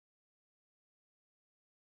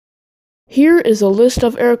Here is a list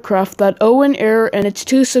of aircraft that Owen Air and its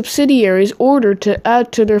two subsidiaries ordered to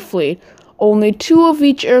add to their fleet. Only 2 of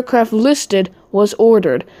each aircraft listed was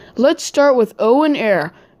ordered. Let's start with Owen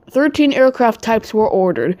Air. 13 aircraft types were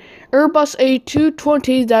ordered: Airbus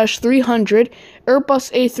A220-300, Airbus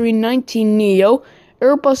A319neo,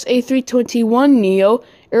 Airbus A321neo,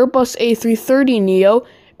 Airbus A330neo,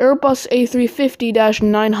 Airbus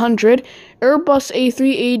A350-900, Airbus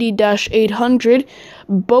A380-800,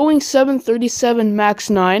 Boeing 737 MAX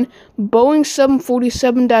 9, Boeing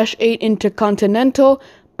 747-8 Intercontinental,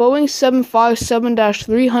 Boeing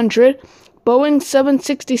 757-300, Boeing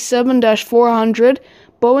 767-400,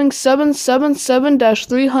 Boeing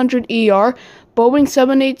 777-300ER, Boeing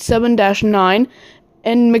 787-9,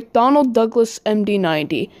 and McDonnell Douglas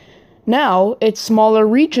MD-90. Now, its smaller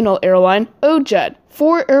regional airline, OJet.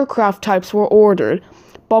 4 aircraft types were ordered: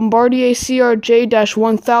 Bombardier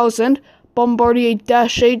CRJ-1000, Bombardier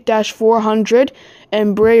Dash 8-400,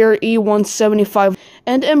 Embraer E175,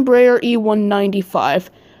 and Embraer E195.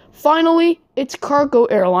 Finally, its cargo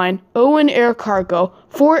airline, Owen Air Cargo.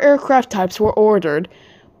 4 aircraft types were ordered: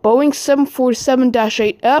 Boeing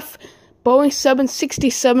 747-8F, Boeing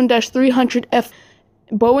 767-300F,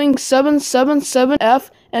 Boeing 777F,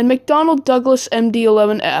 and McDonnell Douglas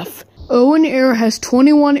MD-11F. Owen Air has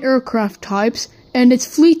 21 aircraft types, and its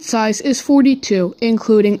fleet size is 42,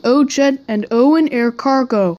 including OJet and Owen Air Cargo.